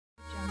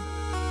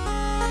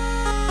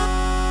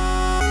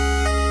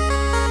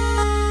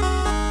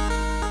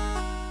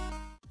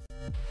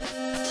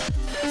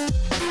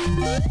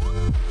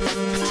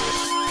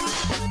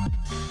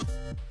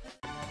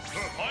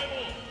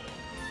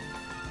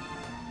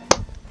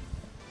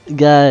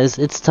Guys,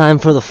 it's time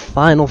for the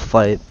final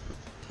fight.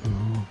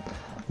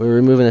 We're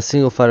removing a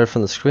single fighter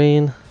from the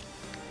screen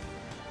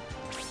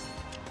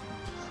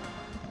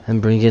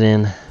and bringing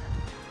in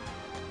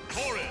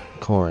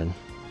Corrin.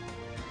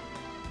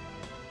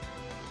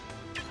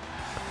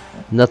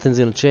 Nothing's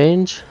gonna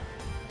change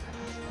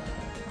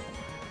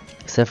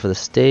except for the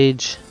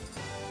stage,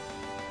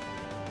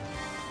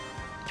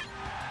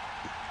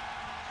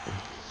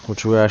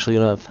 which we're actually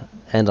gonna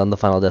end on the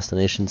Final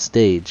Destination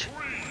stage.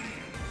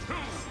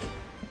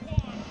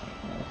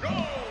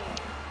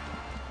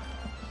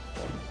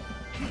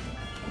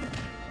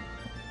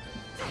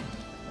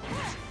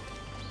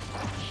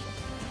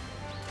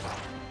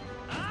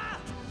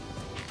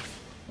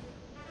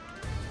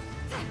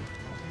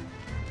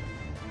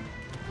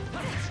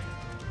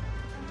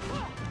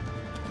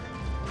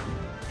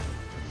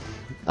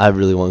 I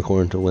really want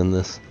Corrin to win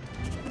this.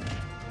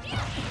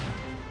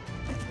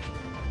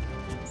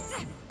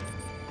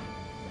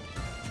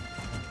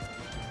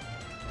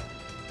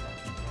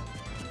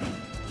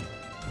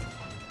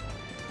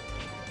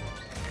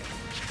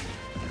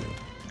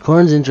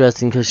 Corrin's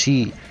interesting because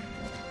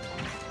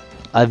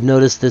I've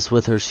noticed this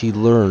with her, she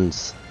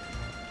learns.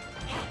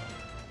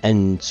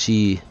 And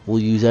she will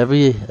use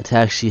every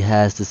attack she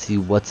has to see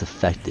what's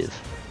effective.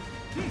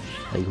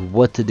 Like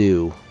what to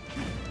do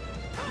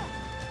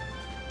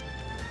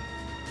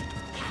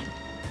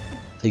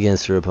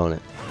against her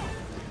opponent.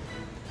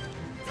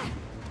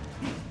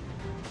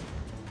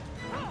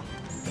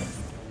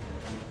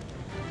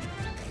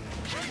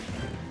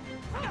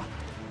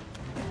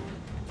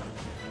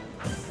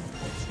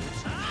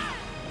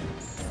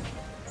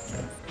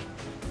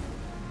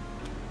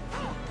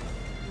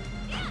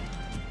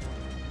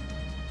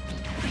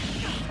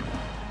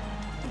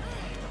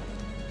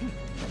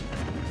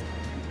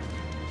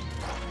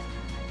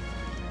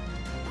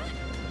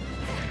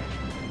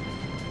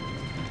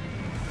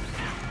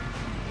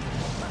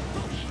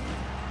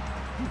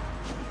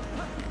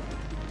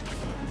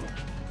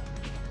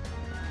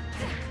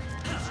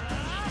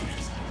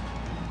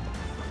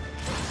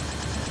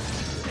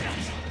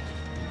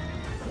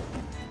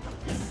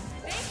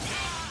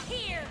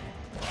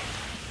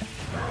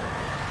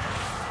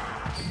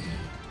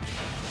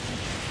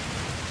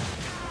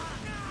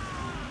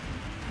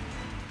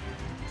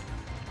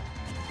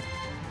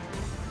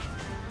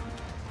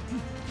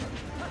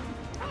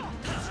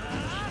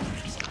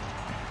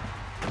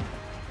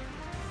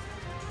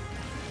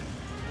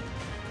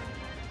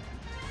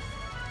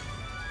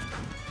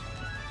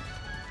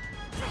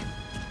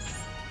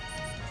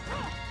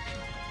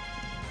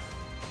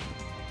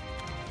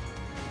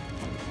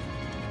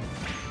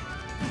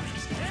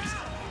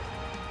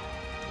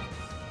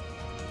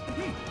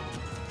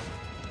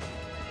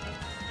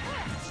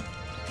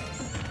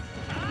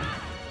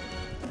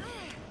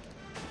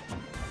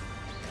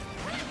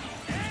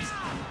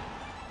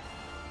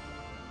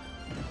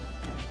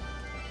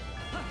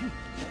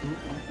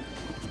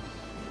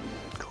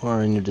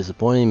 Corrin, you're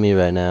disappointing me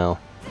right now.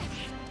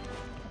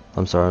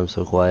 I'm sorry I'm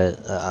so quiet.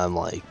 I'm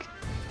like...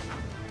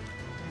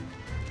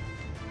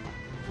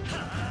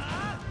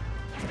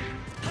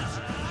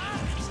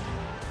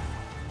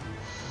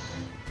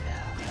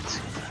 yeah, that's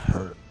gonna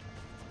hurt.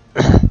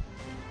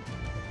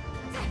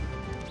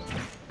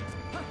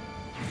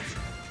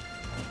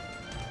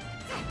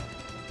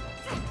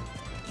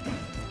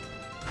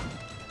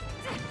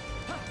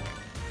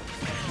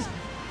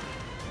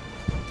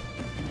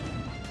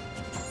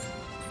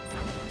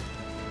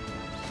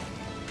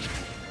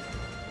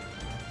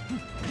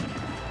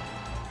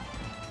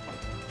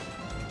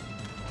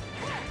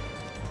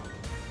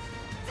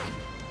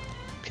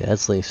 Okay,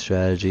 that's Link's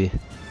strategy.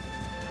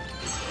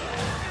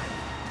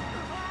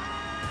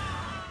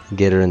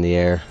 Get her in the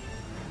air.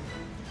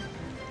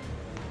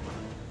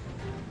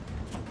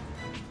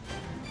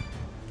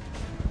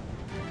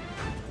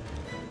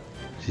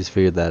 She's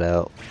figured that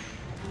out.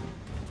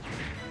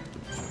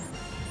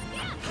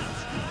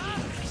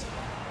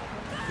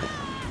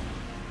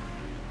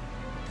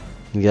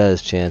 He got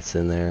his chance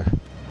in there.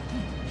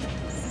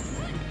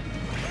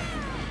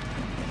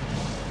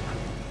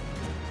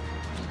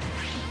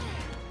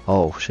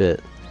 Oh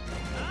shit.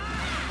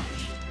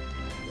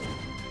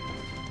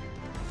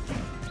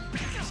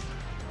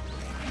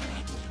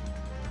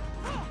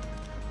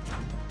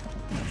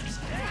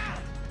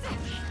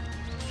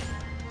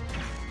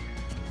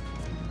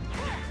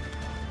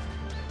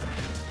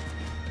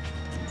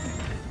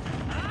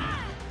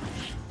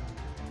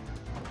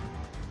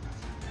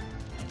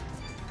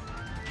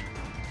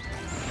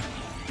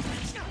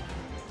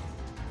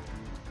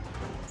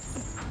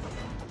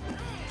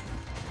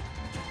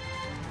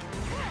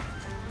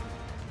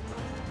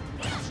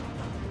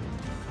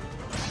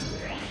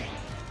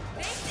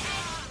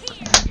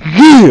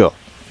 Yeah!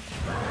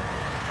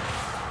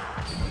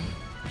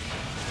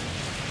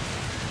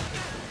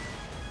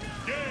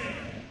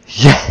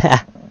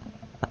 Yeah!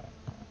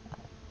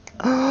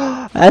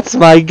 That's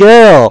my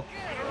girl!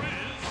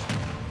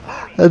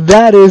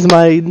 That is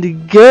my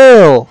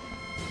girl!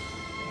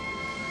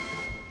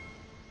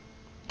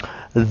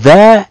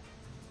 That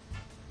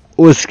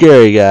was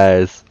scary,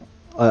 guys.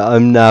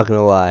 I'm not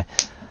gonna lie.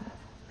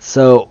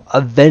 So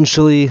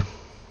eventually,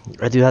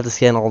 I do have to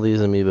scan all these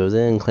amiibos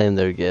in, claim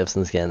their gifts,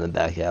 and scan them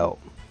back out.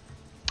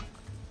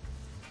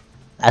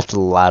 That's a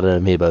lot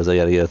of amiibos I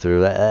gotta go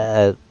through.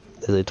 That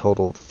is a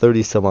total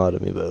 30 some odd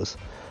amiibos.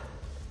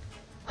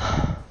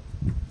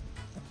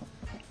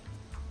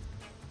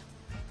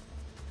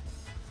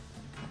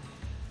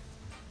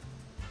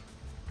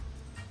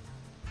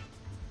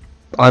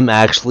 I'm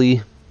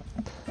actually,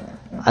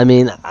 I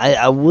mean,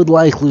 I would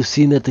like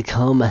Lucina to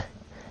come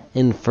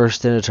in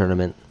first in a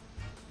tournament.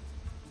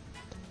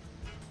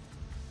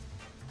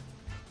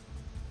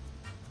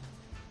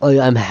 Like,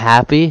 I'm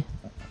happy,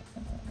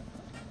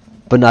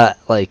 but not,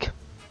 like,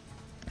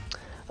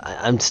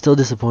 I'm still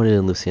disappointed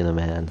in Lucina,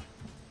 man.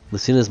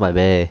 Lucina's my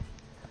bae.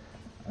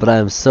 But I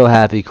am so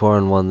happy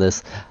Corrin won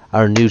this.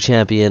 Our new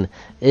champion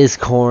is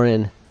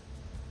Corrin.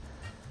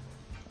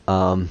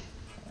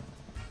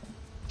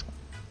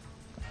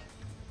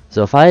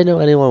 So if I know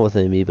anyone with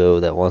an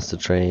amiibo that wants to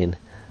train,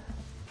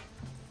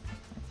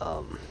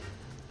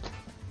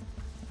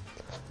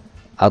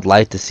 I'd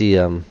like to see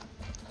I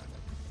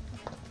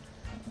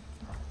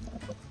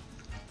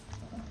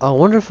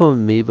wonder if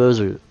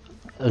amiibos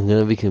are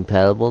gonna be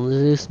compatible in the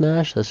new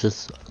Smash. That's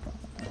just,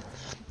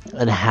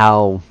 and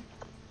how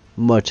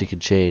much it could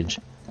change.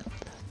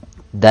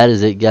 That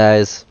is it,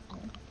 guys.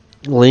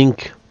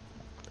 Link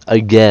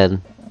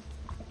again.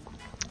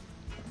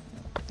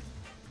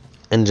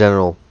 In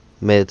general,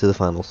 made it to the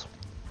finals.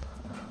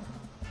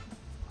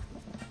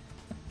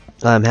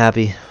 I'm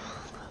happy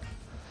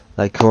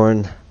that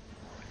Corrin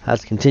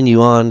has to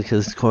continue on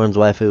because Corrin's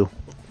waifu.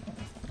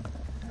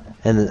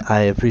 And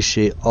I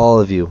appreciate all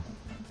of you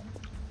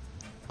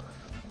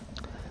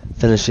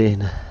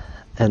finishing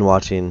and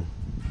watching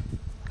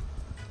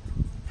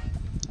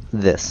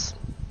this.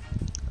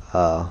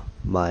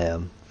 My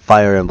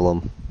Fire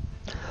Emblem.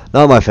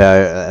 Not my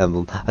Fire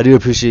Emblem. I do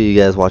appreciate you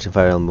guys watching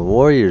Fire Emblem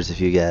Warriors. If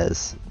you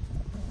guys,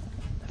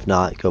 if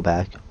not, go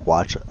back,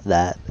 watch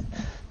that.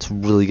 It's a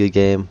really good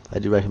game. I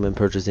do recommend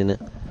purchasing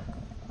it.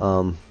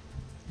 Hyrule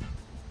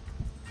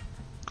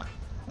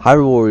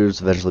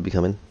Warriors eventually be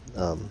coming.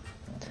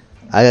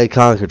 I got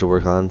Conquer to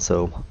work on,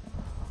 so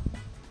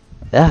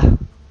yeah.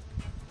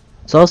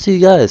 So I'll see you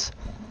guys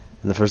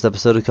in the first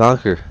episode of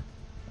Conquer.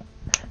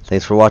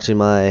 Thanks for watching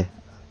my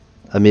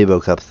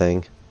Amiibo Cup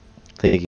thing. Thank you.